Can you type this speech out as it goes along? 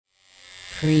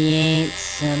create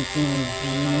something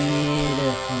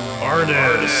beautiful.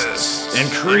 Artists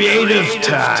and creative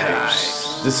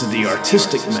types. This is the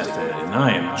artistic method, and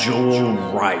I am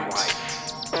Joel Wright.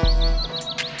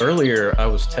 Earlier, I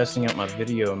was testing out my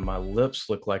video and my lips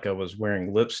looked like I was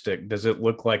wearing lipstick. Does it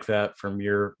look like that from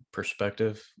your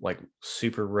perspective? Like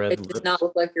super red It does lips? not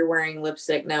look like you're wearing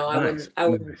lipstick. No, Nice. I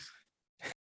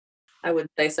wouldn't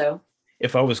say so.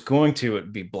 If I was going to,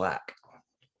 it'd be black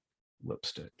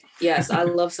lipstick. Yes, I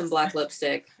love some black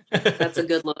lipstick. That's a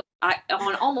good look.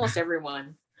 On almost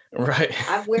everyone. Right.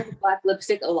 I wear black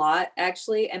lipstick a lot,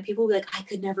 actually, and people will be like, I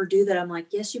could never do that. I'm like,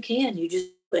 yes, you can. You just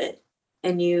do it.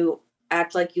 And you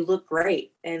act like you look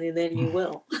great, and then you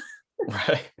will.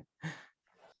 Right.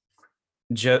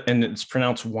 And it's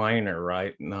pronounced Weiner,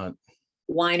 right? Not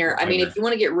Weiner. I mean, if you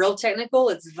want to get real technical,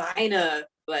 it's Weiner.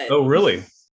 But oh, really?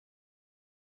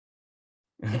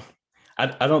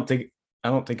 I don't think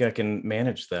I can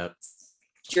manage that.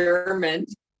 German.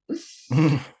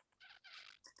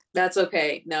 That's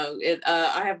okay. No,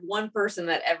 I have one person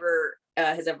that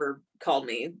has ever called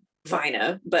me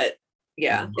Vina, but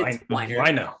yeah, it's Weiner.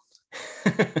 Weiner.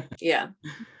 Yeah.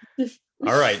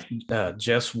 All right,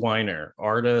 Jes Weiner,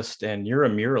 artist, and you're a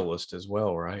muralist as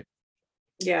well, right?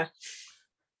 Yeah.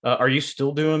 Are you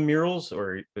still doing murals,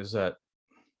 or is that?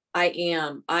 I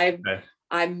am.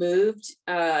 I moved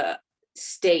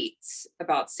states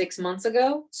about 6 months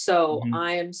ago, so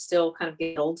I am still kind of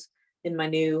settled in my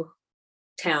new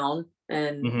town,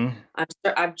 and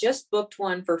I've just booked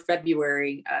one for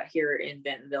February here in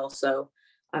Bentonville, so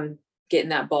I'm getting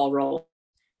that ball rolling.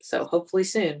 So hopefully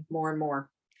soon, more and more.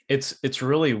 It's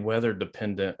really weather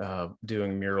dependent,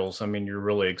 doing murals. I mean, you're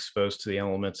really exposed to the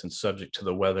elements and subject to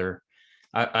the weather.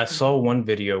 I saw one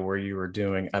video where you were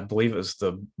doing, I believe it was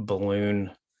the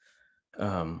balloon.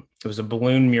 It was a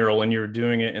balloon mural, and you were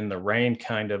doing it in the rain,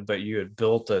 kind of, but you had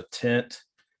built a tent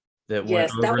that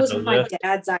went over that was the my lift.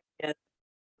 dad's idea.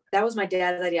 That was my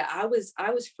dad's idea. I was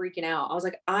freaking out. I was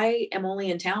like, I am only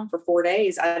in town for 4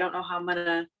 days. I don't know how I'm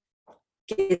gonna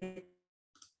get.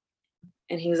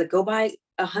 And he was like, go buy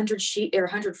 100 feet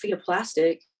of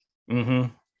plastic.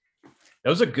 That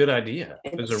was a good idea.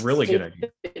 It was a really good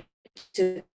idea.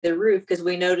 To the roof, because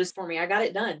we noticed for me, I got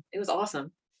it done. It was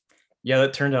awesome. Yeah,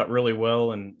 that turned out really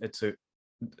well. And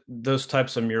those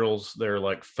types of murals, they're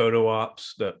like photo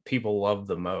ops that people love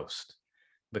the most,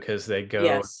 because they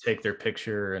go take their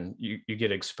picture and you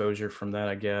get exposure from that,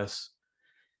 I guess.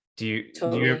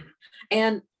 Totally.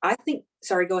 And I think,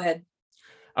 sorry, go ahead.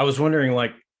 I was wondering,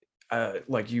 like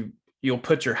you'll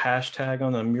put your hashtag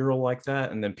on a mural like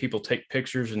that, and then people take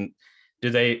pictures, and do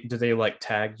they like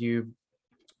tag you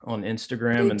on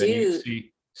Instagram, and then you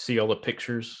see all the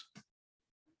pictures?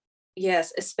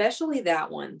 Yes, especially that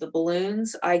one, the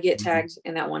balloons. I get tagged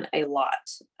in that one a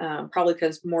lot, probably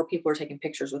because more people are taking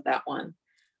pictures with that one.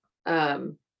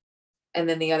 And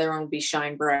then the other one would be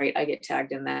Shine Bright. I get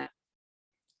tagged in that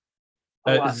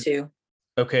a lot too.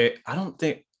 Okay, I don't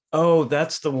think. Oh,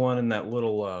 that's the one in that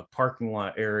little parking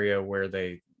lot area where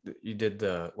you did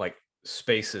the like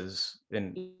spaces,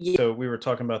 and so we were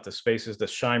talking about the spaces, the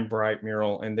Shine Bright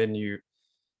mural, and then you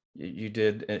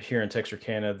did here in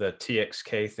Texarkana the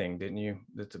TXK thing, didn't you?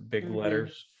 That's the big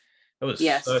letters. That was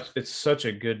it's such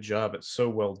a good job. It's so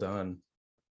well done.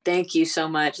 Thank you so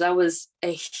much. That was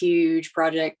a huge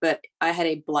project, but I had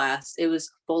a blast. It was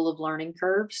full of learning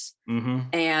curves,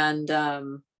 and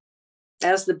that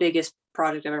was the biggest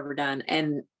project I've ever done,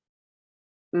 and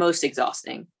most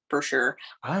exhausting for sure.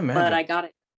 I imagine. But I got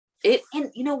it. And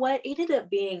you know what? It ended up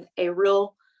being a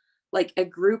real, like, a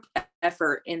group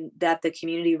effort, in that the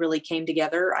community really came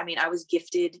together. I mean, I was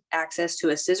gifted access to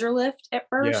a scissor lift at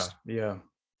first. Yeah.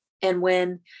 And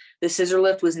when the scissor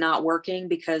lift was not working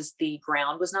because the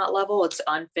ground was not level, it's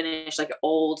unfinished, like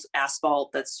old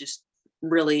asphalt that's just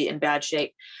really in bad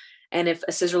shape. And if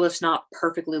a scissor lift's not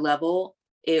perfectly level,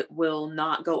 it will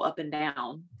not go up and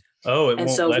down. Oh, it and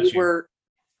won't so let we you.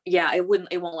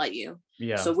 won't let you.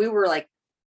 Yeah. So we were like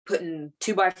putting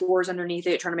 2x4s underneath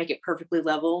it, trying to make it perfectly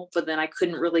level, but then I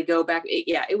couldn't really go back.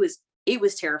 It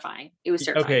was terrifying. It was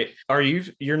terrifying.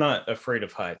 Okay. You're not afraid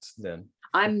of heights then?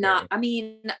 I'm not. I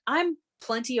mean, I'm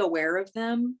plenty aware of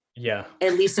them. Yeah.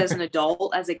 At least as an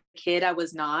adult. As a kid, I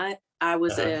was not. I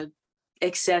was a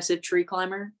excessive tree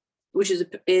climber, which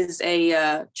is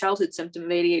a childhood symptom of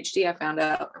ADHD, I found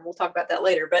out, and we'll talk about that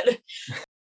later. But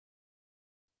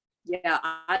yeah,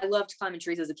 I loved climbing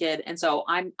trees as a kid, and so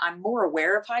I'm more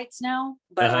aware of heights now,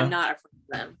 but I'm not afraid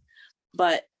of them.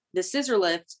 But the scissor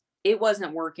lift, it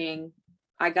wasn't working.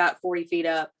 I got 40 feet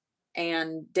up,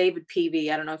 and David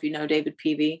Peavy, I don't know if you know David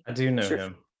Peavy. I do know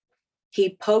him.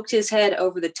 He poked his head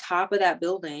over the top of that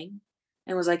building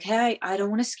and was like, "Hey, I don't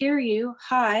want to scare you.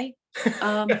 Hi.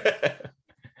 Um,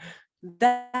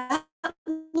 that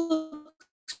looks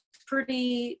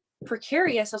pretty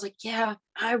precarious." I was like, "Yeah,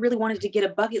 I really wanted to get a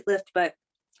bucket lift, but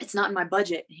it's not in my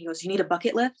budget." And he goes, "You need a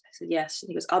bucket lift?" I said, "Yes." And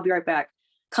he goes, "I'll be right back."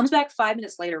 Comes back 5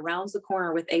 minutes later, rounds the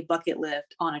corner with a bucket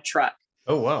lift on a truck.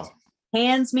 Oh, wow.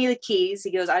 Hands me the keys.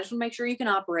 He goes, "I just want to make sure you can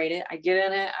operate it." I get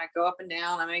in it. I go up and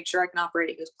down. I make sure I can operate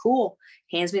it. He goes, "Cool."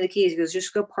 Hands me the keys. He goes,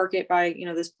 "Just go park it by,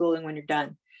 this building when you're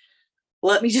done."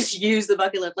 Let me just use the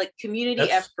bucket lift. Like, community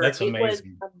effort. That's It was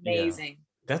amazing. Yeah. amazing.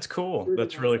 That's cool. It was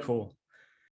That's really amazing. cool.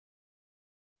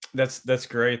 That's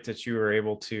great that you were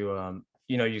able to,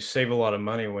 you save a lot of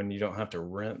money when you don't have to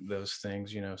rent those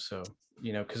things, so,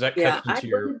 because that cuts Yeah, I've into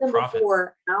looked your at them profit.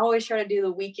 before. I always try to do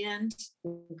the weekend,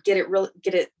 get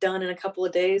it done in a couple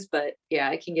of days, but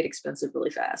yeah, it can get expensive really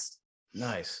fast.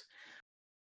 Nice.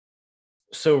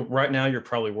 So right now you're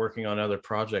probably working on other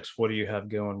projects. What do you have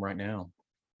going right now?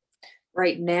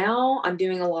 Right now, I'm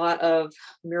doing a lot of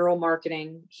mural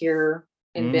marketing here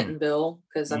in Mm, Bentonville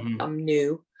because mhm. I'm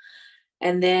new.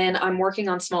 And then I'm working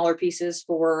on smaller pieces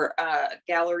for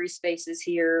gallery spaces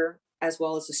here, as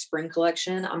well as the spring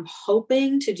collection. I'm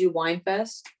hoping to do Wine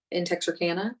Fest in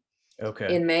Texarkana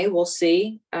Okay. in May. We'll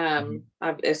see. Mhm.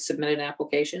 I've submitted an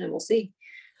application and we'll see.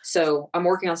 So I'm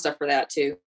working on stuff for that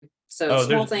too. So Oh,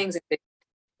 small things.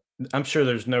 I'm sure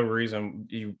there's no reason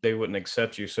they wouldn't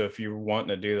accept you. So if you're wanting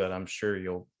to do that, I'm sure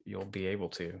you'll be able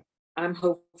to. I'm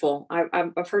hopeful.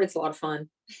 I've heard it's a lot of fun.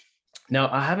 Now,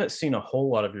 I haven't seen a whole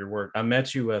lot of your work. I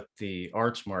met you at the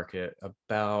arts market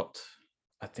about,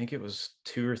 I think it was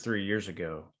 2 or 3 years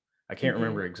ago. I can't Hmm.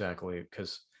 remember exactly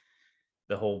because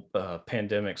the whole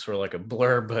pandemic sort of like a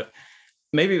blur, but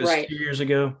maybe it was Right. 2 years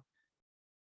ago.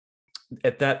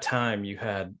 At that time, you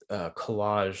had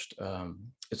collaged.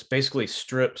 It's basically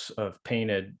strips of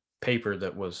painted paper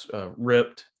that was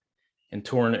ripped and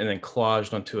torn and then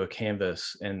collaged onto a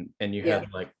canvas, and you had Yeah.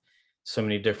 like so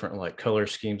many different like color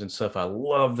schemes and stuff. I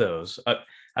love those.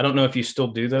 I don't know if you still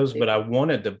do those, but I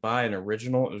wanted to buy an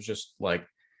original. It was just like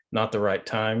not the right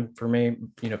time for me,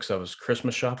 because I was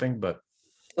Christmas shopping. But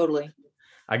Totally.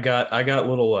 I got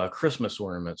little Christmas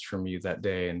ornaments from you that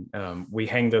day, and we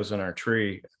hang those in our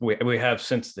tree. We have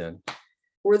since then.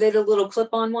 Were they the little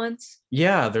clip-on ones?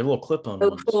 Yeah, they're little clip-on Oh,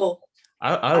 ones. cool.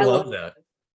 I I love love. that.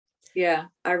 Yeah,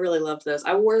 I really loved those.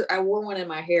 I wore one in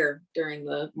my hair during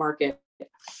the market.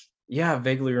 Yeah, I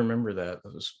vaguely remember that.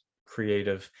 That was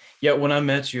creative. Yeah, when I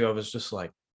met you, I was just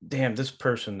like, damn, this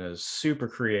person is super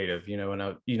creative,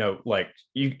 and like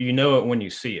you know it when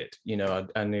you see it.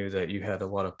 I knew that you had a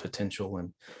lot of potential,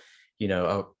 and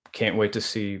I can't wait to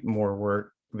see more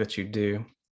work that you do.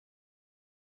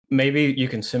 Maybe you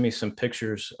can send me some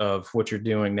pictures of what you're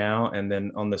doing now, and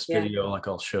then on this Yeah. video, like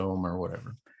I'll show them or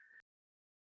whatever.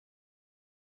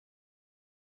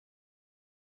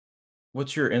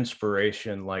 What's your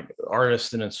inspiration, like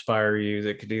artists that inspire you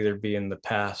that could either be in the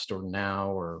past or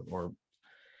now, or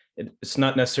it's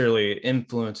not necessarily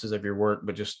influences of your work,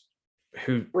 but just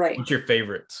Right. what's your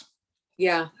favorites?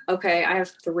 Yeah. Okay. I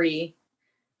have three,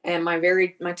 and my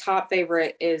top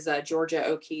favorite is Georgia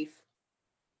O'Keeffe.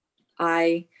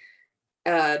 I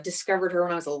discovered her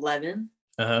when I was 11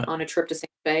 Uh-huh. on a trip to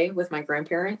Santa Fe with my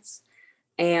grandparents,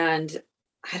 and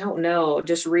I don't know,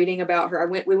 just reading about her.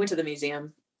 We went to the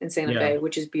museum in Santa Yeah. Fe,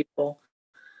 which is beautiful,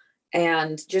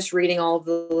 and just reading all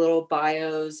the little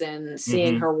bios and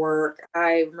seeing Mhm. her work.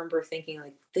 I remember thinking,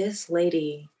 like, this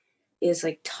lady is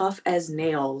like tough as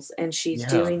nails, and she's Yeah.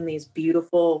 doing these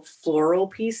beautiful floral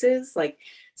pieces. Like,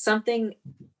 something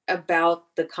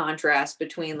about the contrast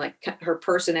between like her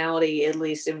personality, at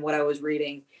least in what I was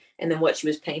reading, and then what she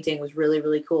was painting was really,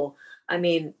 really cool. I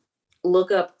mean,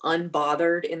 look up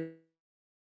Unbothered and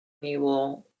you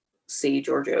will see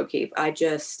Georgia O'Keeffe. I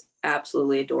just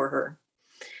absolutely adore her.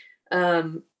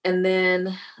 And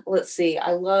then let's see,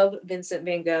 I love Vincent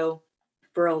van Gogh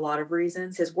for a lot of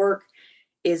reasons. His work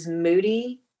is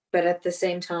moody, but at the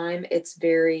same time, it's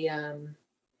very I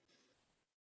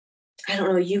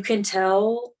don't know, you can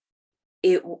tell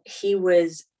he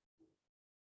was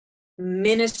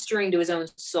ministering to his own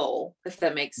soul, if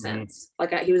that makes Mhm. sense.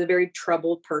 Like, he was a very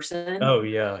troubled person, Oh,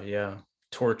 yeah, yeah.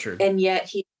 Tortured. and yet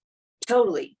he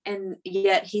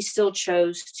still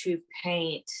chose to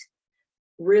paint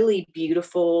really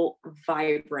beautiful,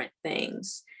 vibrant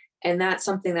things. And that's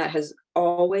something that has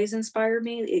always inspired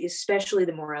me, especially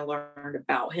the more I learned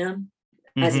about him.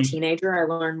 As a Mhm. teenager, I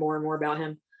learned more and more about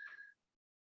him.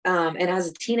 And as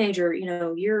a teenager,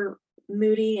 you're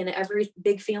moody and every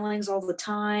big feelings all the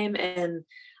time. And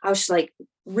I was just like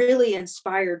really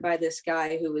inspired by this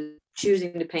guy who was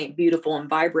choosing to paint beautiful and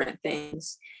vibrant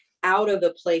things out of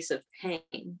a place of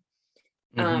pain.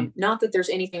 Not that there's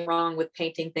anything wrong with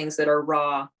painting things that are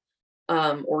raw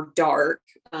or dark.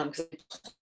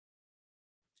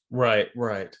 Right.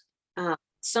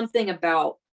 Something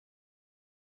about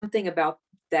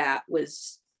that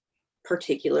was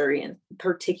particularly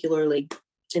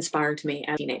inspiring to me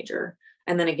as a teenager.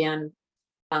 And then again,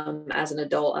 as an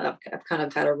adult, I've kind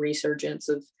of had a resurgence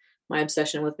of my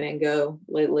obsession with Van Gogh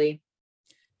lately.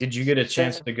 Did you get a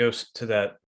chance to go to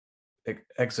that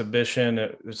exhibition?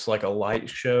 It was like a light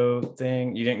show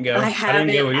thing. You didn't go? I haven't. I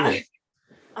didn't go either.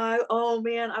 Oh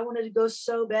man, I wanted to go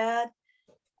so bad.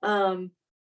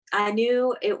 I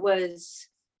knew it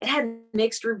had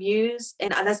mixed reviews,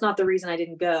 and that's not the reason I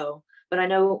didn't go. But I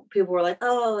know people were like,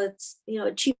 "Oh, it's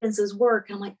it cheapens his work."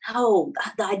 And I'm like, "No,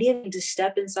 the idea to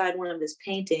step inside one of his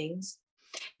paintings,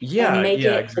 and make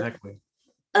it exactly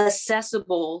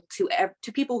accessible to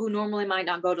people who normally might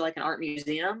not go to like an art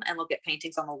museum and look at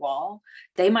paintings on the wall.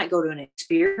 They might go to an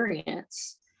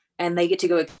experience, and they get to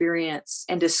go experience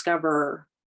and discover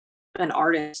an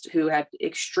artist who had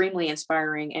extremely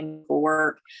inspiring and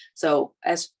work." So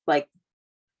as like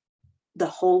the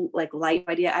whole like light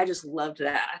idea, I just loved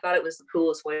that. I thought it was the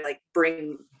coolest way to like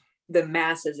bring the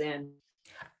masses in.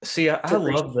 See, I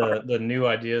love the new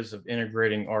ideas of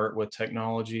integrating art with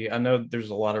technology. I know there's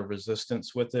a lot of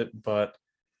resistance with it, but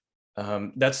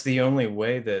that's the only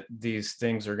way that these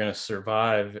things are going to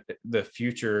survive the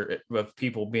future of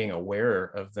people being aware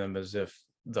of them, as if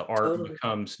the art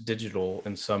becomes digital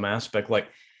in some aspect, like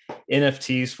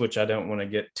NFTs, which I don't want to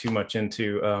get too much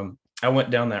into. I went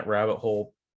down that rabbit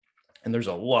hole, and there's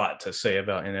a lot to say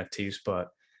about NFTs, but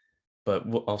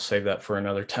I'll save that for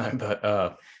another time. But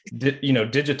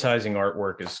digitizing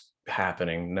artwork is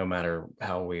happening no matter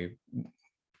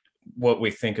what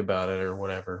we think about it or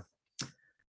whatever.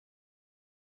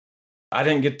 I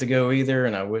didn't get to go either,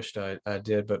 and I wished I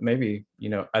did, but maybe,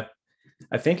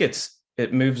 I think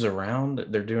it moves around.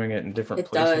 They're doing it in different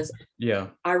places. Does. Yeah.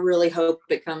 I really hope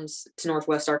it comes to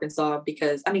Northwest Arkansas,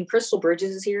 because Crystal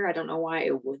Bridges is here. I don't know why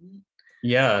it wouldn't.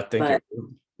 Yeah, I think it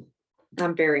would.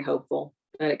 I'm very hopeful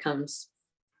that it comes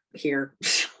here.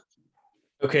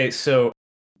 Okay, so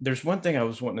there's one thing I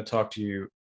was wanting to talk to you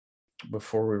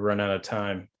before we run out of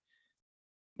time.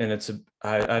 And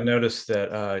I noticed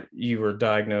that you were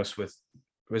diagnosed with,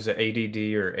 was it ADD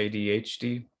or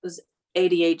ADHD? It was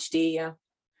ADHD, yeah.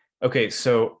 Okay,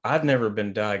 so I've never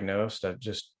been diagnosed.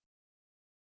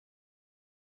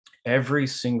 Every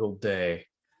single day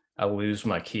I lose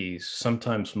my keys,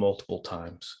 sometimes multiple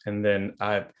times. And then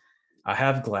I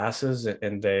have glasses,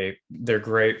 and they're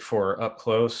great for up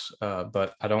close,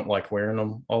 but I don't like wearing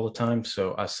them all the time.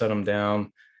 So I set them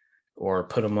down or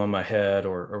put them on my head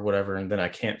or whatever, and then I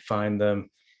can't find them.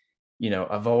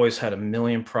 I've always had a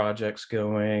million projects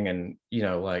going, and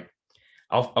like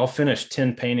I'll finish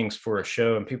 10 paintings for a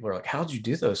show, and people are like, "How'd you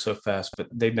do those so fast?" But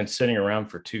they've been sitting around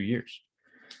for 2 years.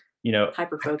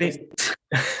 Hyper-focused.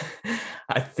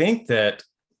 I think that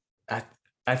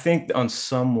I think on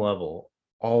some level,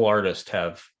 all artists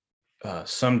have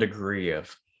some degree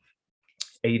of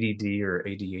ADD or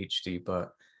ADHD,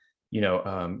 but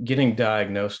getting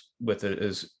diagnosed with it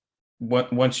is,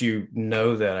 once you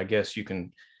know that, I guess you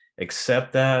can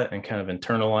accept that and kind of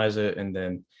internalize it, and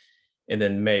then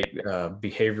make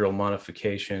behavioral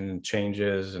modification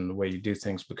changes in the way you do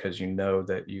things, because you know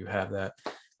that you have that.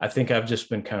 I think I've just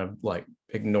been kind of like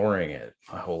ignoring it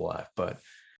my whole life. But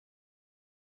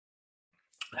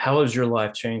how has your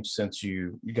life changed since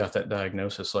you got that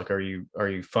diagnosis? Like, are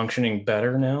you functioning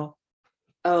better now?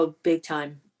 Oh, big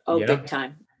time. Big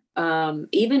time.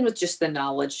 Even with just the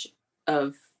knowledge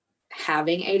of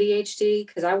having ADHD,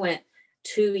 because I went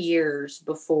 2 years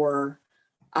before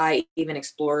I even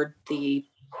explored the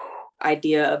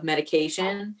idea of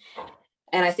medication.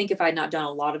 And I think if I had not done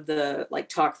a lot of the like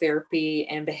talk therapy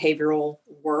and behavioral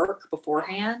work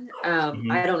beforehand,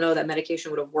 I don't know that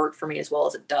medication would have worked for me as well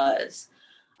as it does.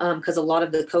 Because a lot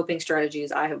of the coping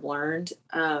strategies I have learned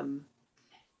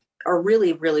are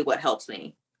really, really what helps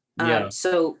me.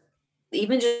 So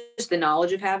even just the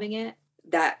knowledge of having it,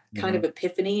 that kind of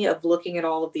epiphany of looking at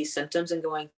all of these symptoms and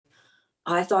going,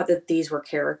 I thought that these were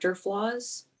character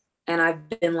flaws, and I've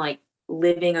been like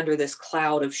living under this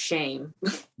cloud of shame.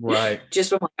 Right. Just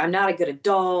from like, I'm not a good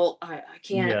adult. I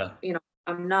can't,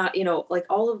 I'm not, like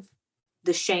all of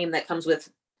the shame that comes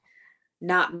with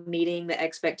not meeting the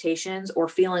expectations or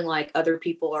feeling like other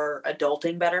people are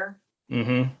adulting better.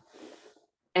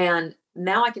 And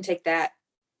now I can take that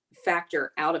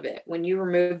factor out of it. When you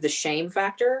remove the shame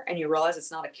factor and you realize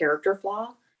it's not a character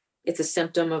flaw, it's a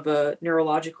symptom of a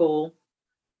neurological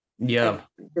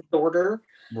disorder.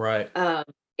 Right.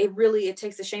 It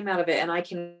takes the shame out of it, and I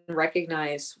can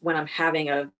recognize when I'm having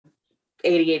a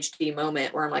ADHD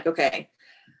moment where I'm like, okay,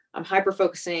 I'm hyper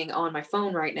focusing on my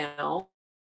phone right now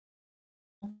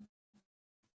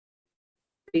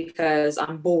because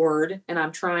I'm bored and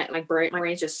I'm trying, my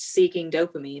brain's just seeking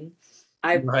dopamine.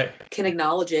 I can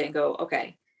acknowledge it and go,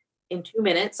 okay, in 2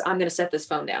 minutes, I'm going to set this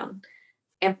phone down.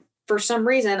 And for some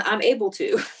reason, I'm able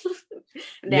to.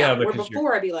 Now, where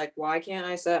before I'd be like, why can't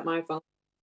I set my phone?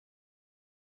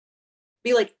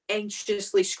 Be like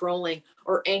anxiously scrolling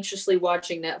or anxiously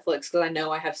watching Netflix because I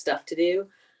know I have stuff to do.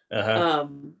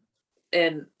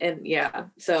 And yeah,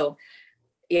 so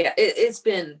yeah, it's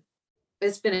been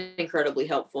incredibly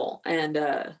helpful. And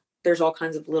there's all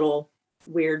kinds of little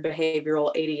weird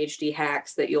behavioral ADHD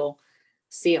hacks that you'll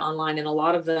see online, and a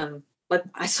lot of them, like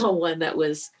I saw one that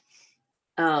was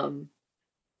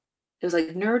it was like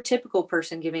a neurotypical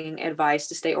person giving advice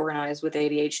to stay organized with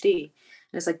ADHD.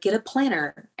 And it's like, get a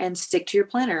planner and stick to your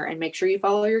planner and make sure you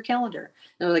follow your calendar.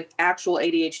 And it was like actual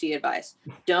ADHD advice.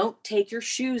 Don't take your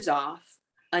shoes off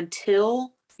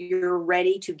until you're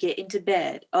ready to get into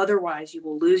bed. Otherwise, you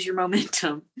will lose your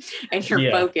momentum and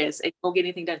your focus and you won't get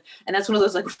anything done. And that's one of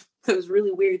those like those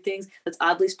really weird things that's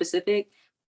oddly specific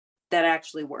that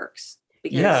actually works.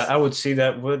 Yeah, I would see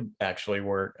that would actually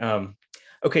work.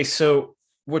 Okay, so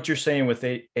what you're saying with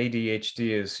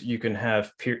ADHD is you can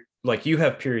have you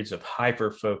have periods of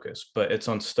hyper focus, but it's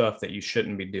on stuff that you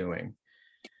shouldn't be doing.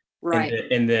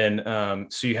 Right. And then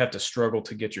so you have to struggle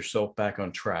to get yourself back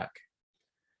on track.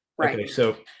 Right. Okay,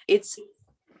 so it's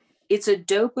a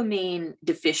dopamine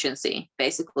deficiency,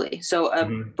 basically. So a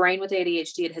brain with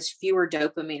ADHD, it has fewer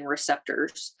dopamine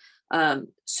receptors.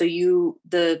 So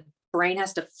the brain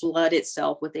has to flood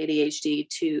itself with ADHD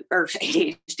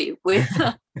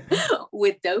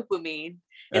with dopamine.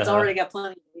 It's already got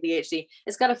plenty of ADHD.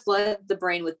 It's got to flood the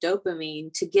brain with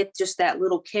dopamine to get just that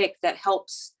little kick that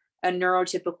helps a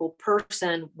neurotypical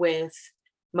person with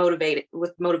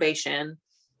motivation.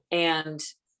 And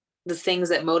the things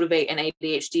that motivate an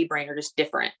ADHD brain are just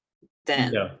different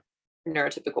than a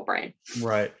neurotypical brain.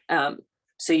 Right.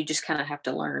 So you just kind of have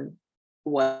to learn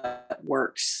what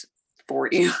works for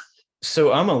you.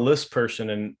 So I'm a list person,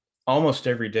 and almost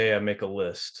every day I make a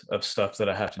list of stuff that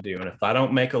I have to do. And if I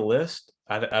don't make a list,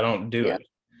 I don't do it.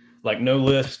 Like no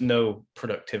list, no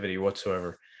productivity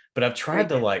whatsoever. But I've tried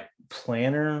to like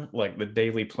planner, like the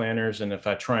daily planners. And if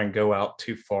I try and go out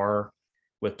too far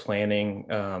with planning,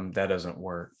 that doesn't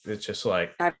work. It's just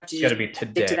like, it's got to be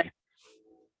today.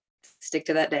 Stick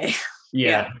to that day.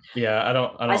 Yeah. I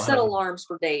don't I set alarms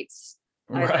for dates.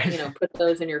 Right. Put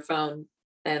those in your phone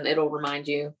and it'll remind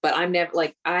you. But I'm never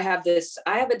like, I have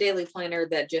a daily planner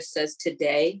that just says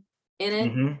today in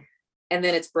it. And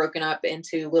then it's broken up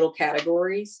into little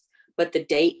categories, but the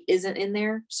date isn't in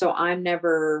there. So I'm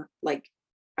never like,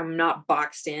 I'm not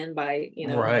boxed in by,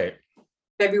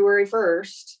 February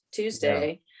 1st,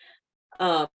 Tuesday.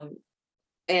 Yeah.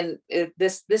 And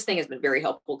this thing has been very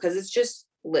helpful because it's just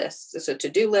lists. It's a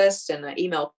to-do list and an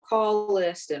email call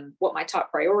list and what my top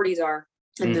priorities are.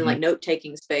 And then like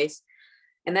note-taking space.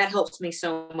 And that helps me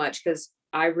so much because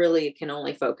I really can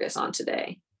only focus on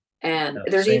today. And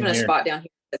there's even a spot down here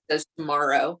that says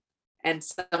tomorrow. And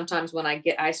sometimes when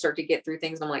I start to get through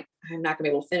things, I'm like, I'm not gonna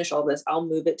be able to finish all this. I'll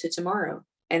move it to tomorrow.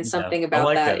 And something about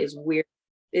like that is weird.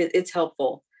 It's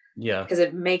helpful. Yeah. Because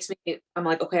it makes me, I'm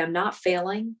like, okay, I'm not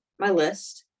failing my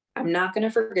list. I'm not going to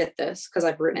forget this because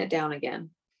I've written it down again.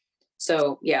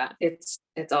 So yeah, it's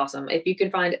awesome. If you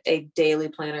can find a daily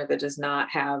planner that does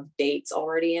not have dates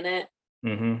already in it.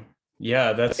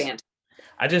 Yeah, that's fantastic.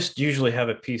 I just usually have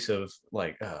a piece of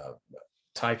like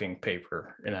typing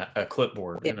paper and a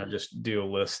clipboard, and I just do a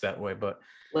list that way. But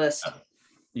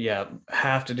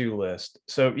have to do list.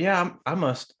 So yeah, I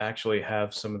must actually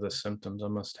have some of the symptoms. I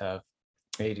must have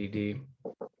ADD.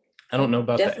 I don't know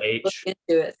about the H. Look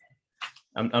into it.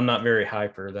 I'm not very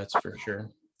hyper, that's for sure.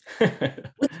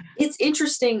 It's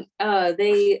interesting.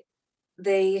 They've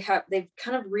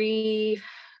kind of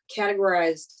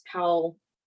recategorized how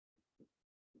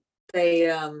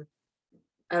they I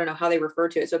don't know how they refer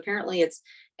to it. So apparently it's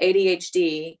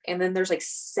ADHD, and then there's like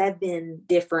 7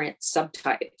 different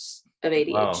subtypes of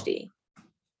ADHD.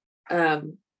 Wow.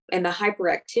 And the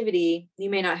hyperactivity, you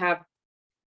may not have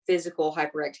physical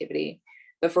hyperactivity,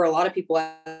 but for a lot of people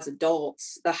as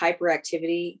adults, the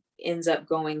hyperactivity ends up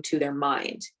going to their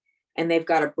mind, and they've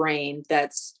got a brain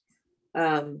that's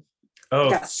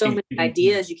got so many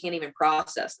ideas you can't even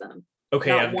process them.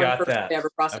 Okay, I've got that.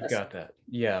 I've got that.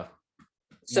 Yeah.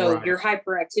 So your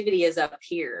hyperactivity is up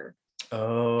here.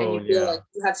 Oh, and you feel like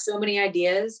you have so many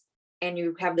ideas, and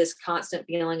you have this constant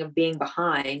feeling of being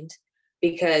behind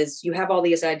because you have all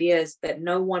these ideas that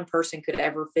no one person could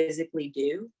ever physically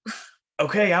do.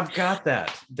 Okay, I've got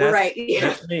that. Right. Yeah.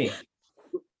 That's me.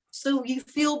 So you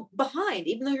feel behind,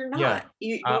 even though you're not. Yeah, I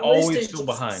Your list always is feel just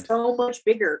behind. so much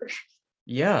bigger.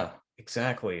 Yeah,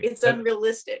 exactly. It's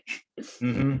unrealistic.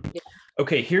 Mm-hmm. Yeah.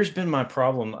 Okay, here's been my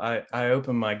problem. I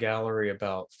opened my gallery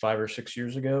about 5 or 6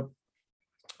 years ago.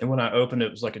 And when I opened it,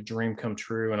 it was like a dream come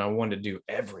true. And I wanted to do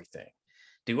everything,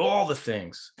 do all the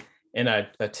things. And I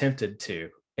attempted to.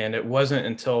 And it wasn't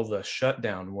until the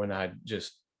shutdown when I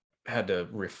just had to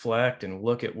reflect and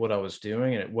look at what I was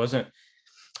doing. And it wasn't,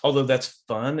 although that's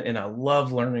fun and I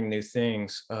love learning new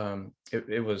things,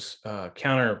 it was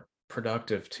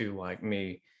counterproductive to like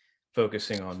me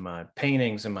focusing on my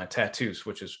paintings and my tattoos,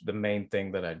 which is the main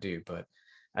thing that I do. But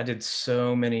I did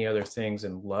so many other things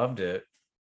and loved it,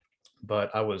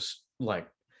 but I was like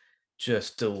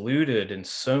just diluted in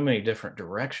so many different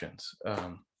directions.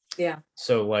 Yeah.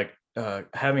 So like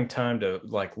having time to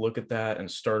like look at that and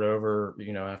start over,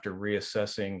 after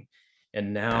reassessing,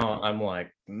 and now I'm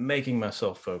like making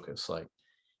myself focus, like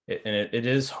it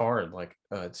is hard. Like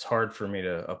it's hard for me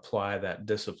to apply that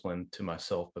discipline to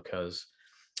myself because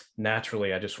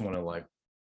naturally I just want to like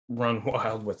run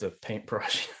wild with a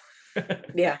paintbrush.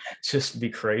 Yeah. Just be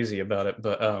crazy about it.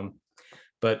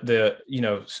 But the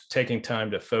taking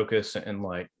time to focus and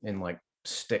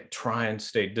try and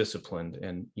stay disciplined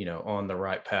and on the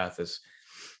right path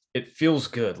it feels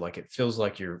good. Like it feels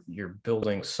like you're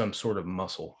building some sort of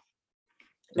muscle.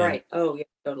 Right. Oh yeah,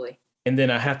 totally. And then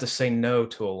I have to say no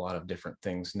to a lot of different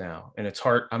things now, and it's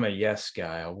hard. I'm a yes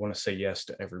guy. I want to say yes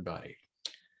to everybody.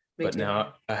 Me But too.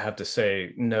 now I have to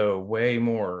say no way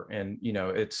more. And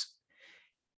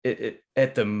it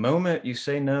at the moment you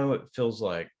say no, it feels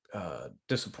like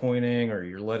disappointing, or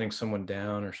you're letting someone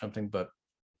down or something. But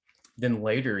then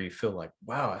later you feel like,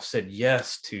 wow, I said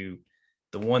yes to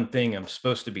the one thing I'm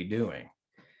supposed to be doing.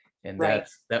 And Right.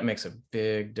 that makes a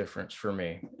big difference for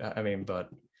me. I mean,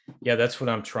 but yeah, that's what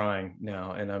I'm trying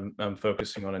now. And I'm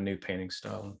focusing on a new painting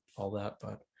style and all that.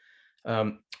 But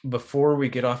before we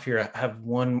get off here, I have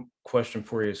one question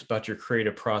for you. It's about your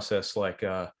creative process. Like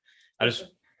I just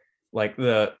like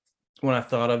when I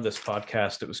thought of this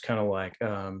podcast, it was kind of like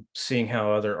seeing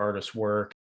how other artists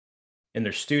work in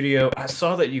their studio. I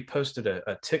saw that you posted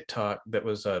a TikTok that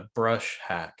was a brush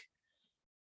hack.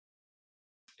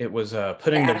 It was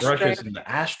putting the brushes in the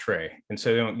ashtray, and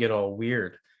so they don't get all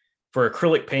weird. For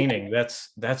acrylic painting,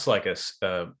 that's like a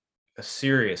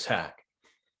serious hack,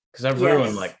 because I've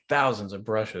ruined like thousands of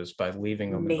brushes by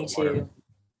leaving them in the water. Me too.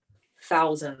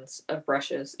 Thousands of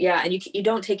brushes. Yeah, and you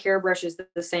don't take care of brushes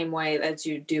the same way as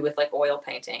you do with like oil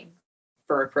painting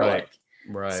for acrylic.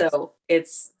 Right. So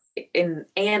it's and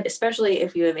especially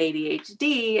if you have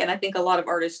ADHD, and I think a lot of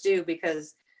artists do,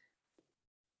 because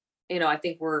I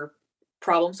think we're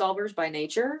problem solvers by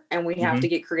nature, and we have to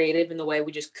get creative in the way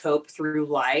we just cope through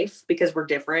life because we're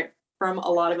different from a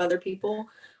lot of other people.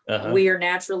 We are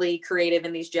naturally creative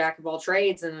in these jack of all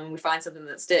trades, and then we find something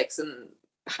that sticks and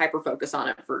hyper focus on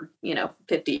it for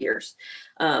 50 years,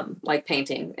 like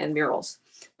painting and murals.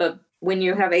 But when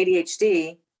you have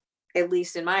ADHD, at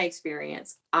least in my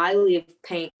experience, I leave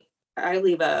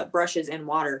brushes in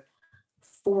water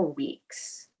for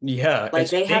weeks. Yeah,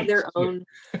 like they have their own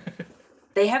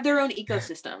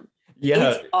ecosystem.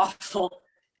 Yeah, it's awful.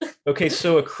 Okay,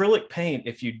 so acrylic paint,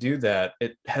 if you do that,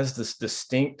 it has this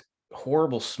distinct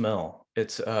horrible smell.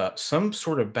 It's some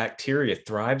sort of bacteria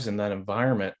thrives in that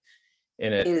environment,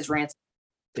 and it is rancid.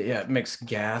 Yeah, it makes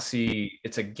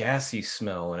it's a gassy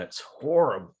smell, and it's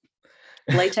horrible.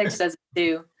 Latex does it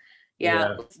too.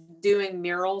 Yeah. Doing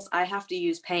murals, I have to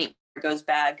use paint it goes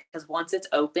bad, because once it's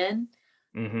open,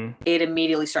 it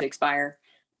immediately starts to expire.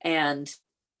 And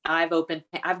I've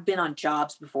been on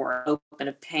jobs before, opened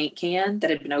a paint can that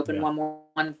had been open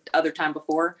one other time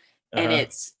before, and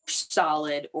it's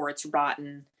solid or it's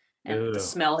rotten, and the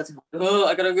smell has,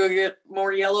 I gotta go get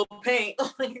more yellow paint.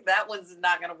 Like that one's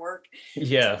not gonna work.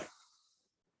 Yeah,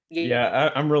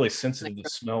 I'm really sensitive to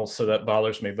smell, so that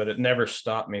bothers me, but it never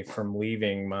stopped me from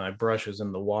leaving my brushes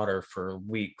in the water for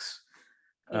weeks.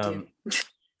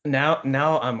 Now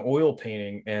I'm oil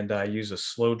painting, and I use a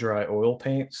slow dry oil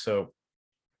paint, so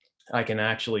I can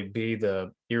actually be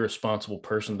the irresponsible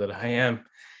person that I am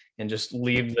and just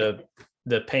leave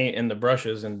the paint in the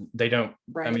brushes, and they don't,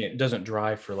 I mean, it doesn't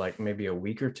dry for like maybe a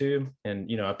week or two, and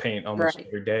I paint almost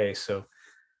every day, so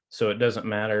it doesn't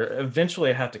matter. Eventually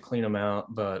I have to clean them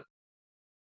out, but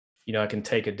I can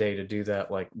take a day to do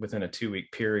that, like within a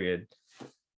 2-week period.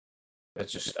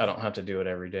 It's just, I don't have to do it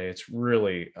every day. It's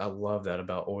really, I love that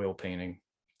about oil painting.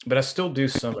 But I still do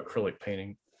some acrylic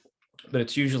painting, but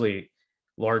it's usually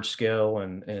large scale,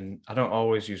 and I don't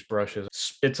always use brushes.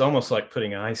 It's almost like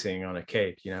putting icing on a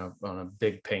cake, on a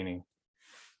big painting.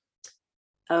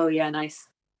 Oh yeah, nice.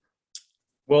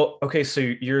 Well, okay, so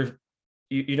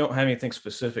you don't have anything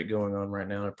specific going on right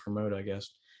now to promote, I guess.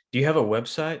 Do you have a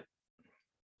website?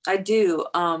 I do.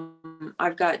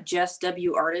 I've got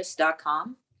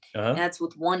jeswartist.com, and Uh-huh. that's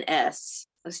with one S.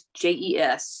 That's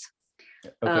JES.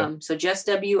 Okay. So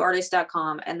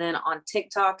justwartist.com, and then on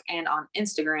TikTok and on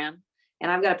Instagram,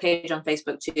 and I've got a page on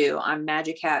Facebook too. I'm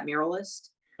Magic Hat Muralist.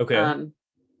 Okay. Um,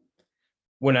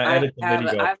 When I I edit the have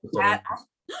video, I'll I've put that had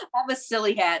in. I have a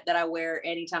silly hat that I wear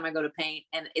anytime I go to paint,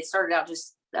 and it started out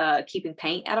just keeping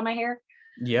paint out of my hair.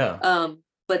 Yeah,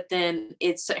 But then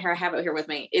it's here. I have it here with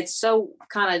me. It's so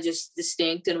kind of just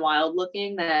distinct and wild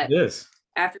looking it that is.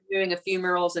 after doing a few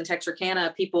murals in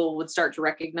Texarkana, people would start to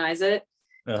recognize it,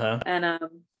 Uh-huh. and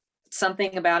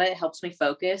something about it helps me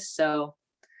focus. So,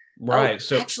 oh, Right.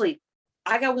 So actually,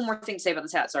 I got one more thing to say about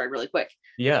this hat. Sorry, really quick.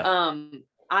 yeah.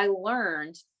 I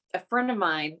learned, a friend of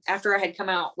mine, after I had come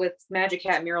out with Magic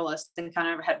Hat Muralist and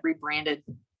kind of had rebranded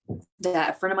that,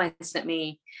 a friend of mine sent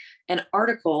me an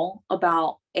article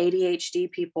about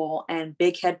ADHD people and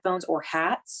big headphones or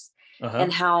hats, and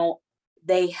Uh-huh. how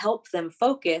they help them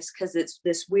focus, because it's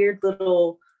this weird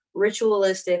little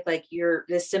ritualistic, like you're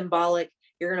this symbolic,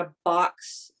 you're gonna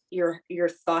box your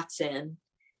thoughts in,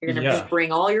 you're gonna just Yeah.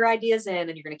 bring all your ideas in,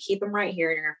 and you're gonna keep them right here,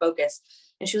 and you're gonna focus.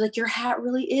 And she was like, your hat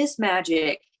really is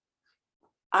magic.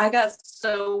 I got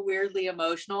so weirdly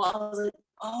emotional. I was like,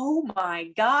 oh my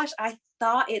gosh, I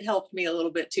thought it helped me a little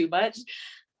bit too much.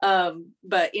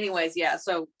 But anyways, yeah,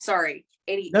 so sorry,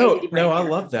 No, ADD no, brain I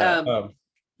here. love that.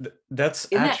 That's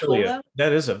Isn't that actually cool though?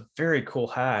 that is a very cool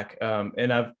hack.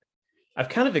 And I've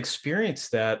kind of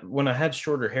experienced that. When I had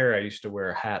shorter hair, I used to wear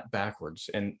a hat backwards,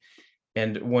 and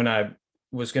when I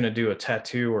was going to do a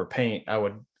tattoo or paint, I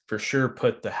would for sure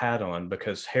put the hat on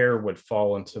because hair would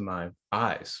fall into my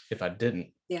eyes if I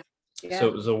didn't. Yeah. So Yeah.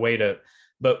 it was a way to,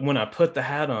 but when I put the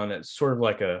hat on, it's sort of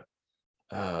like a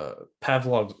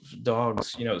Pavlov's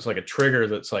dogs, it's like a trigger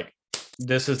that's like,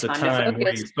 this is the Time to time where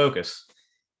focus. you focus,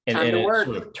 Time and to it work.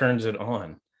 sort of turns it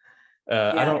on. I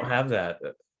Yeah. don't have that.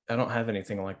 I don't have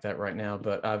anything like that right now,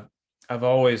 but I've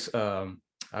always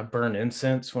I burn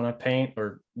incense when I paint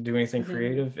or do anything Mhm.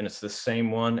 creative, and it's the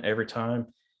same one every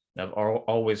time. And I've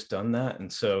always done that,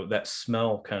 and so that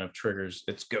smell kind of triggers.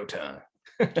 It's go time.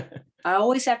 I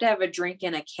always have to have a drink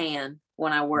in a can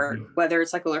when I work, Mhm. whether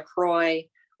it's like a LaCroix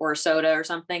or a soda or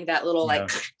something, that little like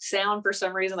Yeah. sound for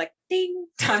some reason, like ding,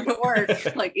 time to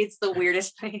work. Like it's the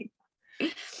weirdest thing.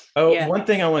 Oh, Yeah. one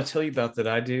thing I want to tell you about that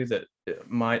I do that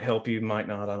might help you, might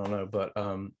not, I don't know, but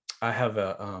I have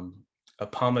a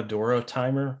Pomodoro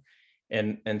timer,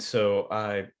 and so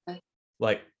I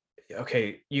like,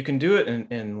 okay, you can do it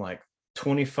in like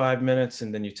 25 minutes,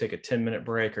 and then you take a 10-minute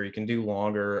break, or you can do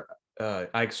longer.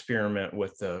 I experiment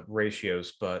with the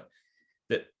ratios, but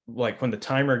that, like, when the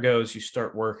timer goes, you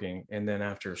start working, and then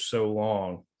after so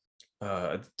long,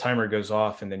 the timer goes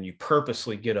off, and then you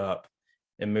purposely get up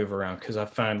and move around, because I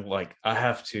find like I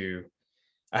have to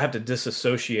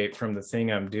disassociate from the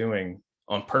thing I'm doing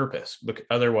on purpose, because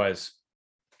otherwise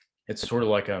it's sort of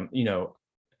like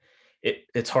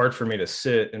it's hard for me to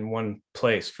sit in one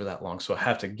place for that long, so I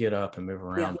have to get up and move Yeah.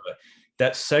 around. But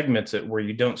that segments it where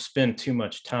you don't spend too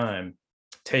much time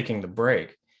taking the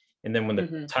break, and then when the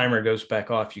Hmm. timer goes back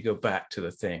off, you go back to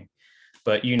the thing.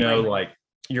 But Right. like,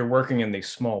 you're working in these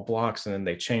small blocks, and then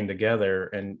they chain together,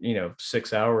 and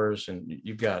 6 hours, and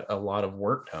you've got a lot of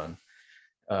work done.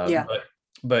 uh, Yeah. but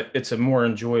but it's a more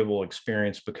enjoyable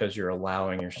experience because you're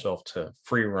allowing yourself to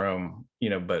free roam,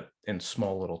 but in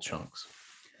small little chunks.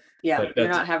 Yeah. But You're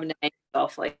that's, not having to make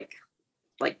yourself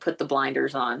like put the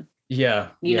blinders on.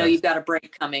 yeah, You know yeah, you've got a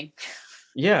break coming.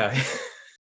 yeah.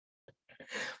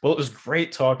 Well, it was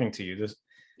great talking to you.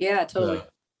 Yeah, Uh, totally.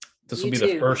 this will You be the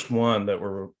too. first one that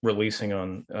we're releasing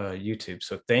on YouTube.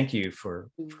 So thank you for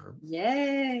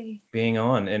Yay. being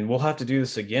on, and we'll have to do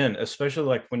this again, especially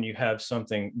like when you have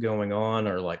something going on,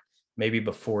 or like maybe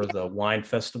before the wine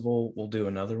festival, we'll do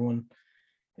another one.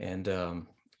 And I'd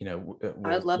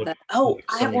we'll love look, that. Oh, look at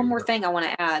I some have of one your more work. thing I want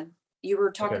to add. You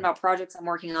were talking Okay. about projects I'm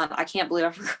working on. I can't believe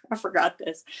I forgot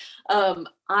this. I'm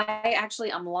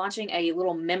launching a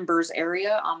little members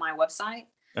area on my website.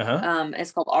 Uh-huh.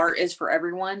 It's called Art is for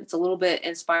Everyone. It's a little bit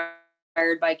inspired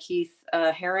by Keith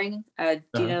Haring. Do you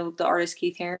Uh-huh. know the artist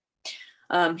Keith Haring?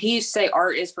 He used to say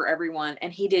art is for everyone,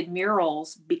 and he did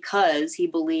murals because he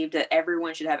believed that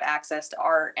everyone should have access to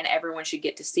art and everyone should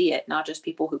get to see it, not just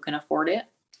people who can afford it.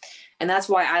 And that's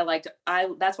why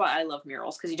that's why I love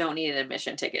murals, because you don't need an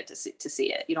admission ticket to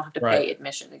see it. You don't have to Right. pay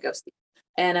admission to go see it.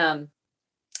 And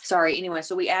sorry, anyway,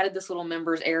 so we added this little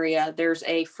members area. There's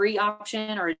a free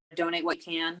option or donate what you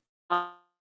can.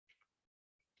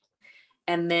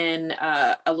 and then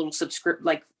a little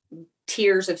like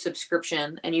tiers of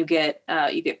subscription, and you get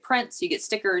prints, you get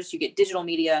stickers, you get digital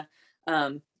media,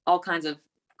 all kinds of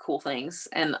cool things.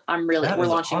 And we're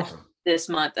launching awesome. this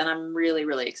month, and I'm really,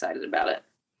 really excited about it.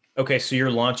 Okay, so you're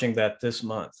launching that this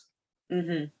month.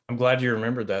 Mm-hmm. I'm glad you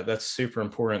remembered that. That's super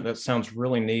important. That sounds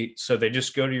really neat. So they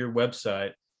just go to your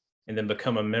website and then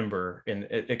become a member, and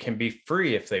it can be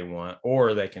free if they want,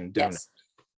 or they can donate.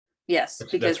 Yes,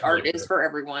 because that's really art is for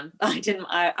everyone.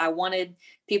 I wanted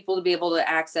people to be able to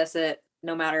access it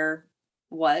no matter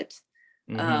what.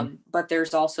 Mm-hmm. But there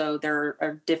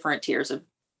are different tiers of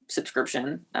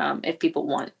subscription if people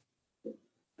want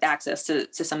access to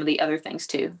some of the other things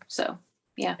too. So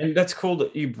yeah. And that's cool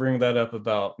that you bring that up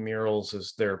about murals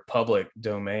as their public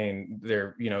domain.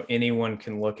 They're, anyone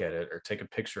can look at it or take a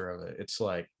picture of it. It's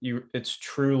like it's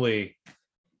truly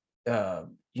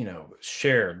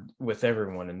shared with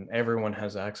everyone, and everyone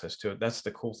has access to it. That's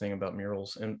the cool thing about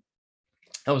murals. And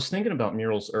I was thinking about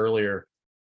murals earlier,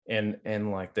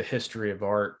 and like the history of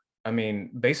art. I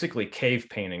mean, basically cave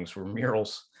paintings were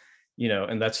murals,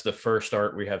 and that's the first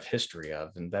art we have history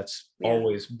of, and that's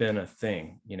always been a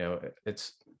thing.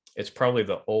 It's probably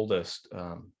the oldest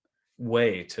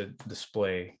way to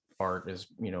display art is,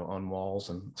 on walls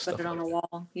and stuff. Put it on a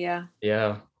wall. Yeah.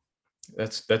 Yeah.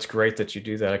 That's great that you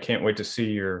do that. I can't wait to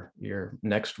see your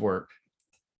next work.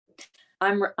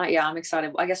 I'm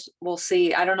excited. I guess we'll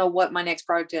see. I don't know what my next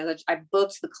project is. I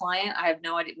booked the client. I have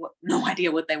no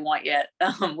idea what they want yet.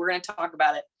 We're going to talk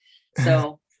about it.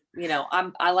 So,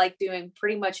 I like doing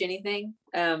pretty much anything.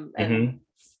 And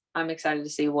I'm excited to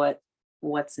see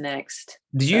what's next.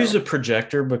 Do you use a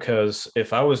projector? Because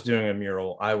if I was doing a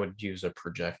mural, I would use a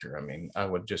projector. I mean, I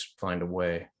would just find a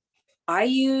way. I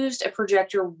used a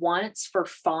projector once for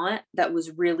font that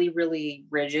was really, really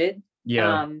rigid.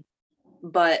 Yeah.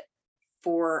 But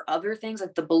for other things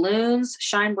like the balloons,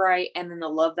 Shine Bright, and then the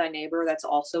Love Thy Neighbor, that's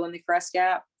also in the Crest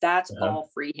Gap, that's all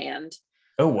freehand.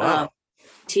 Oh, wow.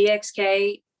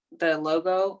 TXK, the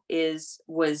logo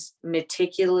was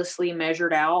meticulously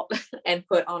measured out and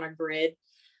put on a grid.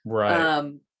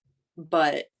 Right.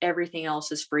 But everything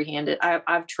else is freehanded.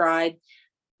 I've tried.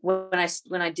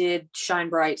 When I did Shine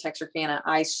Bright Texarkana,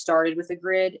 I started with a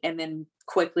grid and then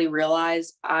quickly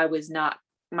realized my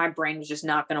brain was just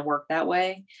not going to work that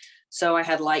way. So I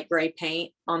had light gray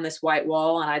paint on this white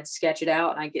wall, and I'd sketch it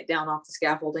out, and I'd get down off the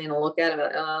scaffolding and look at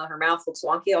it. Her mouth looks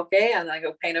wonky. Okay. And then I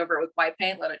go paint over it with white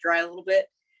paint, let it dry a little bit,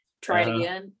 try it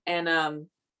again. And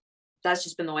that's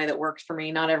just been the way that works for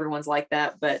me. Not everyone's like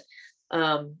that, but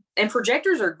and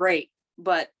projectors are great,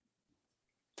 but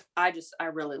I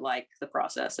really like the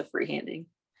process of freehanding.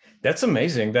 That's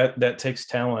amazing. That takes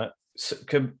talent. So,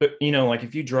 but like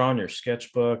if you draw on your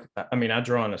sketchbook, I mean, I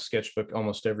draw on a sketchbook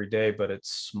almost every day, but it's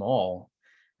small.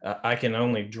 I can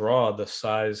only draw the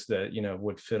size that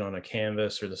would fit on a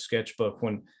canvas or the sketchbook.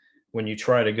 When you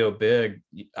try to go big,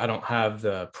 I don't have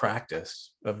the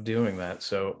practice of doing that.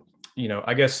 So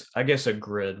I guess a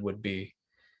grid would be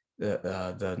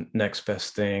the next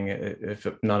best thing, if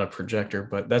not a projector.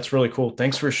 But that's really cool.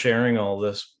 Thanks for sharing all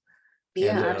this.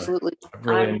 Yeah, and, absolutely. I've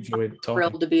really enjoyed talking.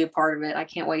 Thrilled to be a part of it. I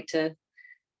can't wait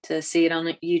to see it on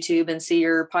YouTube and see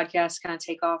your podcast kind of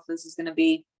take off. This is going to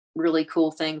be a really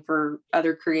cool thing for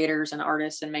other creators and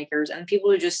artists and makers and people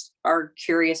who just are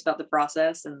curious about the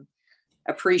process and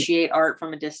appreciate art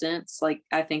from a distance. Like,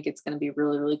 I think it's going to be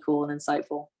really, really cool and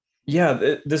insightful.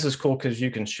 Yeah, this is cool because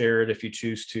you can share it if you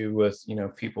choose to with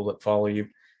people that follow you.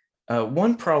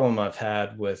 One problem I've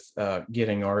had with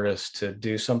getting artists to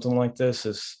do something like this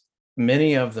is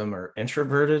many of them are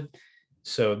introverted,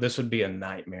 so this would be a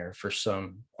nightmare for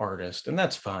some artists, and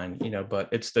that's fine, but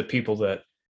it's the people that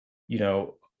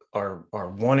are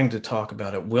wanting to talk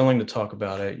about it, willing to talk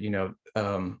about it.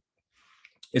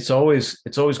 It's always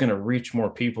going to reach more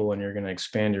people, and you're going to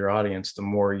expand your audience the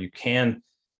more you can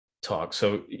talk.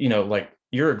 So like,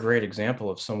 you're a great example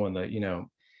of someone that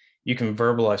you can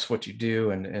verbalize what you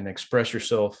do and express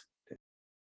yourself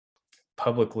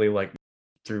publicly, like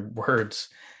through words.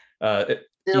 Did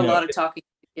a lot of talking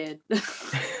to the kid.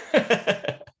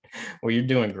 Well, you're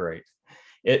doing great.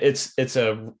 It's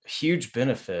a huge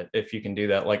benefit if you can do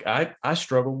that. Like I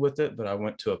struggled with it, but I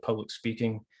went to a public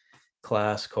speaking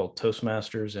class called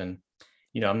Toastmasters, and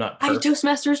I'm not perfect. I do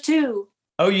Toastmasters too.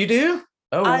 Oh, you do?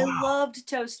 Oh, I wow. loved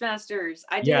Toastmasters.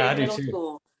 I did it in middle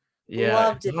school. Yeah,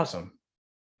 loved it. Awesome.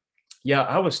 Yeah,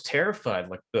 I was terrified.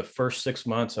 Like the first 6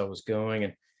 months I was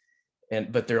going,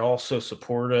 but they're all so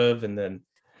supportive, and then.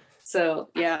 So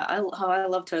yeah, I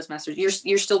love Toastmasters.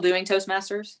 You're still doing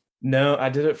Toastmasters? No, I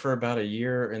did it for about a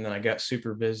year, and then I got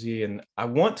super busy, and I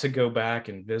want to go back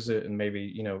and visit and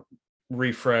maybe,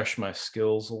 refresh my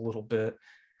skills a little bit.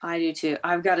 I do too.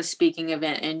 I've got a speaking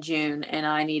event in June, and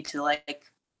I need to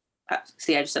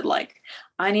see, I just said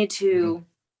I need to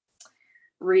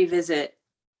revisit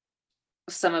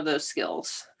some of those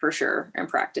skills for sure and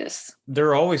practice.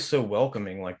 They're always so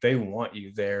welcoming, like they want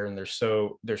you there, and they're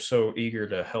so eager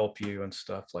to help you and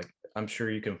stuff. Like I'm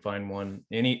sure you can find one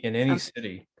in any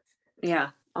city. Yeah,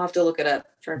 I'll have to look it up.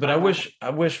 But I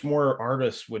wish more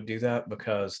artists would do that,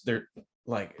 because they're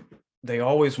like, they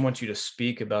always want you to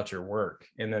speak about your work,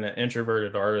 and then an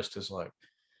introverted artist is like,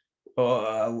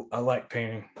 oh, I like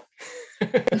painting.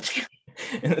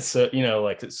 And it's so,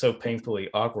 like it's so painfully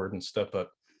awkward and stuff, but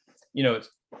it's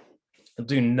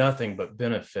do nothing but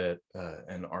benefit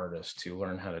an artist to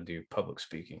learn how to do public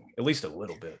speaking, at least a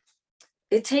little bit.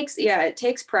 It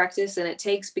takes practice, and it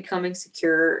takes becoming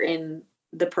secure in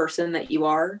the person that you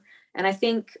are. And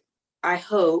I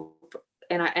hope,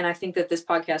 and I think that this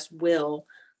podcast will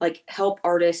help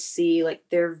artists see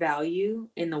their value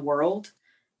in the world,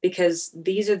 because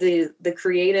these are the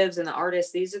creatives and the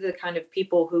artists. These are the kind of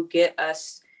people who get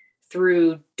us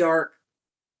through dark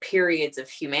periods of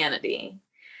humanity.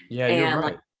 Yeah, you're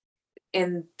right.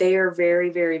 And they are very,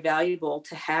 very valuable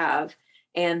to have.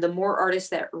 And the more artists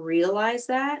that realize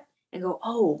that and go,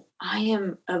 oh, I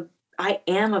am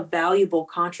a valuable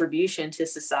contribution to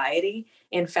society.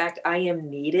 In fact, I am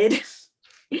needed.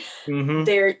 Mm-hmm.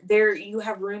 There you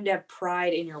have room to have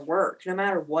pride in your work, no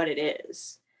matter what it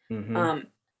is. Mm-hmm.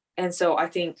 And so I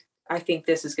think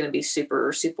this is going to be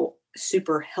super, super,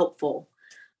 super helpful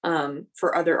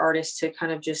for other artists to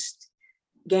kind of just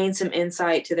gain some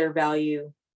insight to their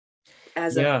value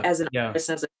as an artist,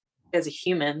 as a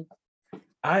human.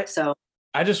 I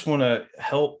just want to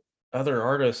help other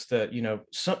artists that,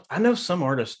 I know some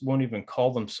artists won't even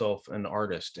call themselves an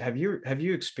artist. Have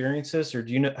you experienced this, or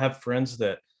do you have friends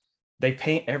that they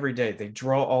paint every day, they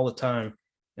draw all the time,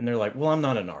 and they're like, well, I'm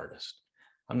not an artist.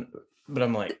 But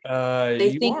I'm like,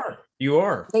 you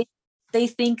are. They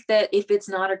think that if it's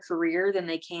not a career, then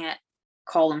they can't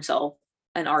call themselves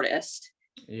an artist.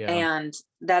 Yeah. And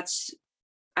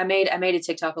I made a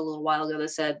TikTok a little while ago that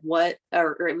said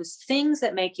or it was things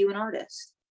that make you an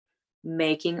artist.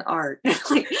 Making art.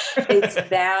 It is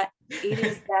that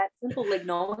simple.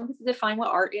 No one gets to define what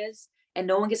art is, and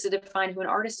no one gets to define who an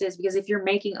artist is, because if you're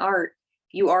making art,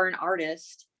 you are an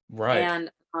artist. Right. And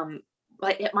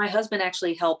my husband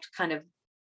actually helped kind of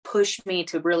push me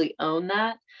to really own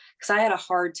that, because I had a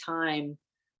hard time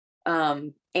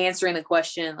answering the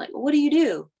question, what do you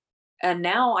do? And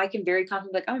now I can very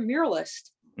confidently I'm a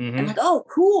muralist. Mm-hmm. I'm oh,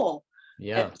 cool.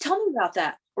 Yeah. Tell me about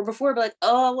that. Or before, I'd be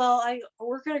oh, well, I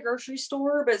work at a grocery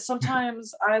store, but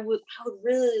sometimes I would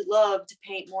really love to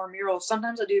paint more murals.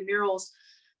 Sometimes I do murals.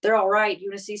 They're all right. You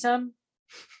want to see some?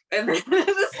 And then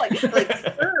it's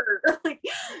sure.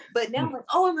 But now I'm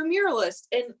oh, I'm a muralist.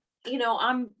 And,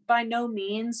 I'm by no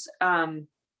means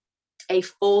a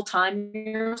full-time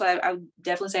muralist. I would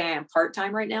definitely say I am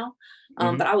part-time right now.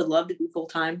 But I would love to be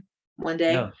full-time one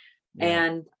day. Yeah.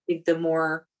 And I think the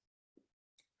more,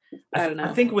 I don't know.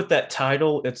 I think with that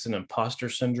title, it's an imposter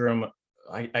syndrome.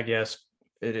 I guess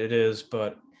it is,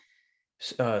 but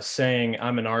saying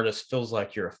I'm an artist feels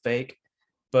like you're a fake,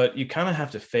 but you kind of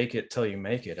have to fake it till you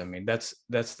make it. I mean, that's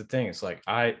the thing. It's like,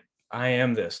 I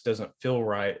am this doesn't feel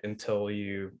right until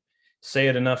you say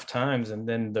it enough times, and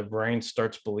then the brain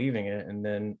starts believing it, and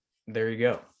then there you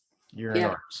go. You're an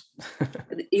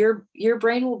artist. Your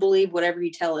brain will believe whatever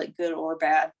you tell it, good or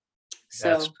bad. So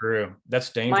that's true. That's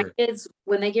dangerous. My kids,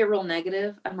 when they get real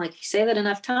negative, I'm like, you say that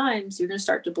enough times, you're going to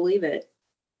start to believe it.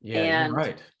 Yeah, you're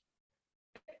right.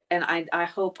 And I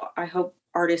hope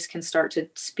artists can start to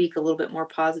speak a little bit more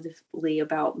positively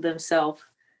about themselves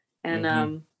and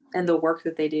and the work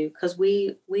that they do, because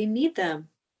we need them.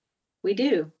 We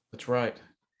do. That's right.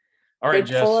 All right,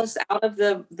 Jess. They pull us out of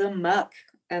the muck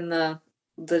and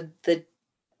the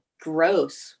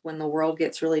gross when the world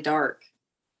gets really dark.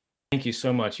 Thank you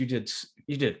so much. You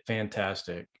did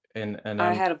fantastic, and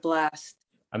I had a blast.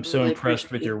 I'm so really impressed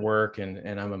with your work,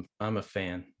 and I'm a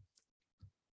fan.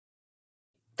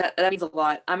 That means a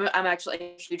lot. I'm actually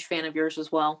a huge fan of yours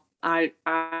as well. I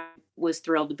was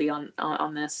thrilled to be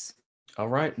on this. All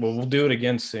right. Well, we'll do it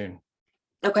again soon.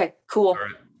 Okay, cool. All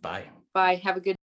right. Bye. Bye. Have a good